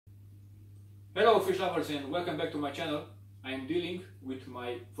Hello fish lovers and welcome back to my channel. I am dealing with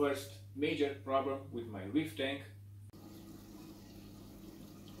my first major problem with my reef tank.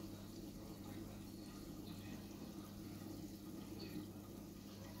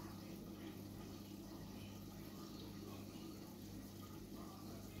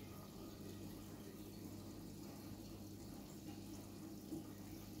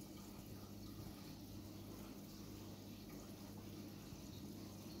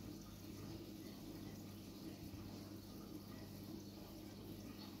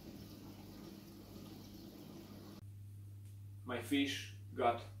 My fish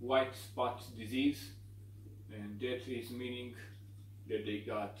got white spot disease, and that is meaning that they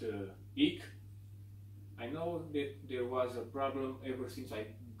got ick. I know that there was a problem ever since I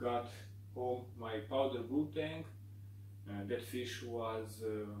got home my powder blue tank. That fish was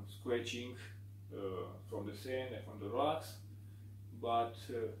scratching from the sand and from the rocks, but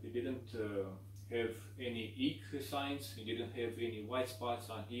he didn't have any ick signs, he didn't have any white spots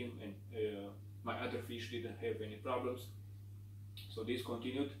on him, and my other fish didn't have any problems. So this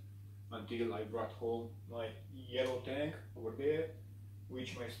continued until I brought home my yellow tank over there,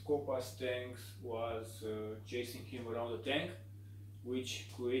 which my Scopas tanks was chasing him around the tank, which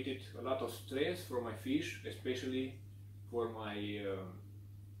created a lot of stress for my fish, especially for my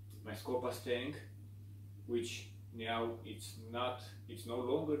my Scopas tank, which now it's no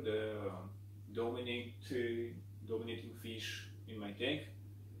longer the dominating fish in my tank,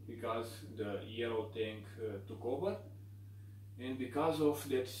 because the yellow tank took over. And because of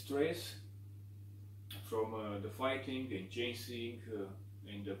that stress from the fighting and chasing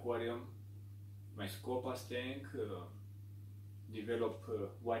in the aquarium, my Scopas tank developed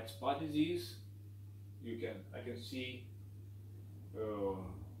white spot disease. I can see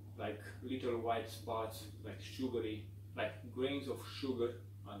like little white spots, like sugary, like grains of sugar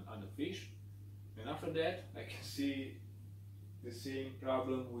on the fish. And after that, I can see the same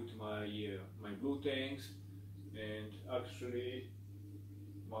problem with my my blue tanks, and actually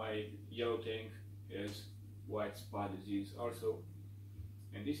my yellow tank has white spot disease also.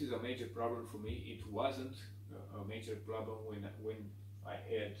 And this is a major problem for me. It wasn't a major problem when I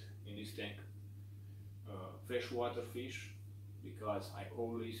had in this tank freshwater fish, because I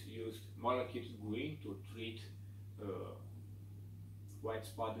always used malachite green to treat white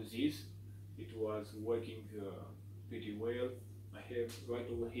spot disease. It was working pretty well. I have right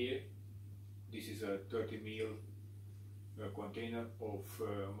over here, this is a 30 ml container of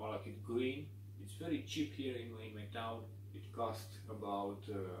malachite green. It's very cheap here in my town. It costs about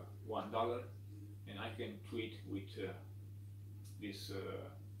 $1, and I can treat with this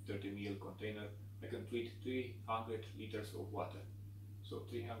 30 ml container. I can treat 300 liters of water. So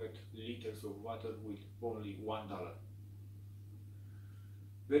 300 liters of water with only $1.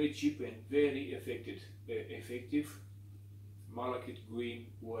 Very cheap and very effective. Malachite green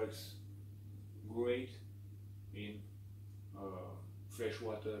works great in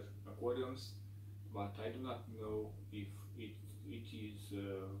freshwater aquariums, but I do not know if it is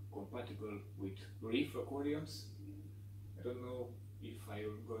compatible with reef aquariums. I don't know if I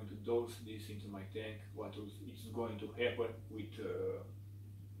am going to dose this into my tank, what is going to happen with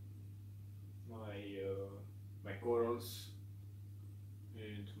my corals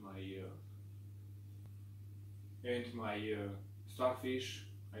and my starfish.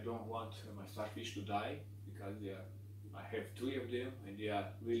 I don't want my starfish to die, because I have 3 of them and they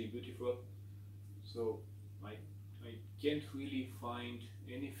are really beautiful. So I can't really find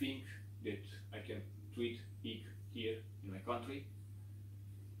anything that I can treat ick here in my country.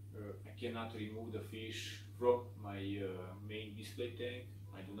 I cannot remove the fish from my main display tank.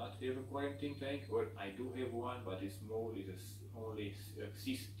 I do not have a quarantine tank, or I do have one, but it's small. It's only a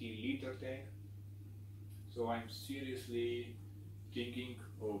 60-liter tank. So I'm seriously thinking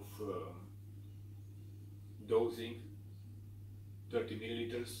of dosing 30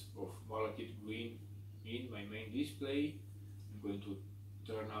 milliliters of malachite green in my main display. I'm going to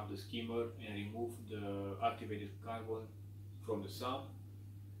turn off the skimmer and remove the activated carbon from the sump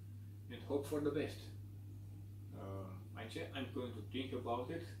and hope for the best. I'm going to think about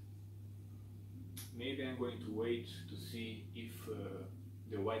it. Maybe I'm going to wait to see if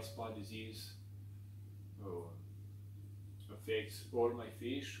the white spot disease affects all my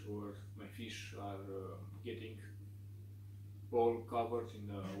fish, or my fish are getting all covered in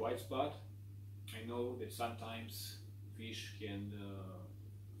the white spot. I know that sometimes fish can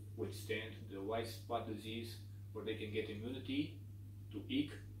withstand the white spot disease, or they can get immunity to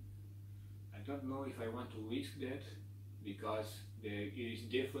ick. I don't know if I want to risk that, because there is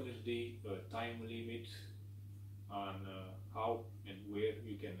definitely a time limit on how and where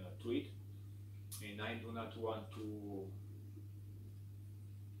you can treat. and I do not want to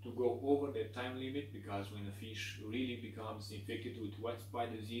go over the time limit, because when a fish really becomes infected with white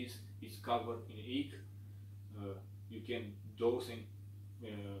spot disease, it's covered in ink. You can dose and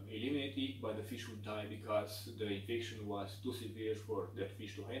eliminate it, but the fish will die because the infection was too severe for that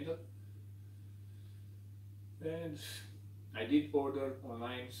fish to handle. And I did order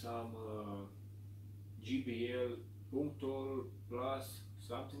online some GBL Punctol Plus,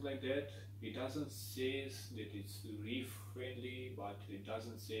 something like that. It doesn't say that it's reef friendly, but it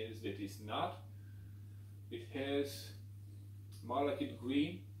doesn't say that it's not. It has malachite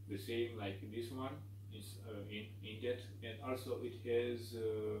green, the same like this one is in that, and also it has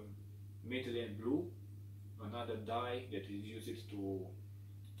methylene blue, another dye that is used to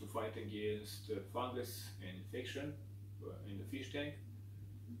fight against fungus and infection in the fish tank.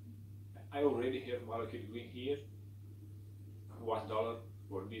 I already have malachite green here, $1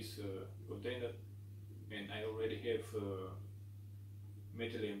 for this container, and I already have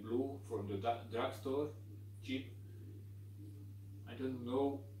methylene blue from the drugstore, cheap. I don't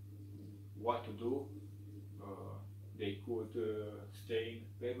know what to do. They could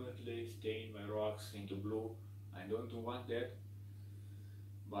permanently stain my rocks into blue. I don't want that,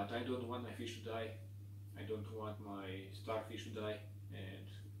 but I don't want my fish to die. I don't want my starfish to die, and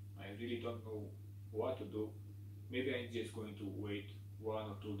I really don't know what to do. Maybe I'm just going to wait 1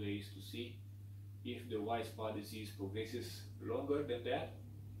 or 2 days to see if the white spot disease progresses longer than that,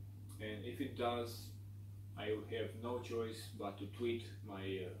 and if it does, I will have no choice but to treat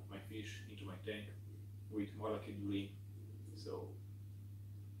my my fish into my tank with malachite green. So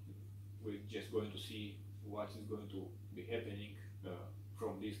we're just going to see what is going to be happening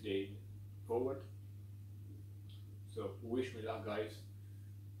from this day forward. So wish me luck, guys,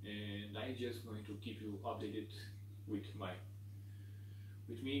 and I'm just going to keep you updated with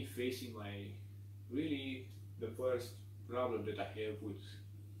me facing my really the first problem that I have with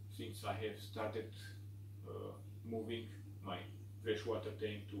since I have started moving my freshwater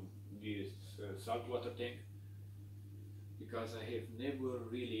tank to this saltwater tank, because I have never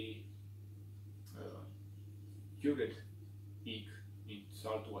really cured ink in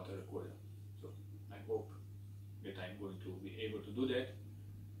saltwater aquarium. So I hope that I'm going to be able to do that,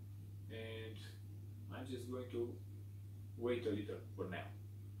 and I'm just going to wait a little for now.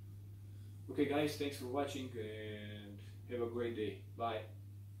 Okay guys, thanks for watching and have a great day. Bye.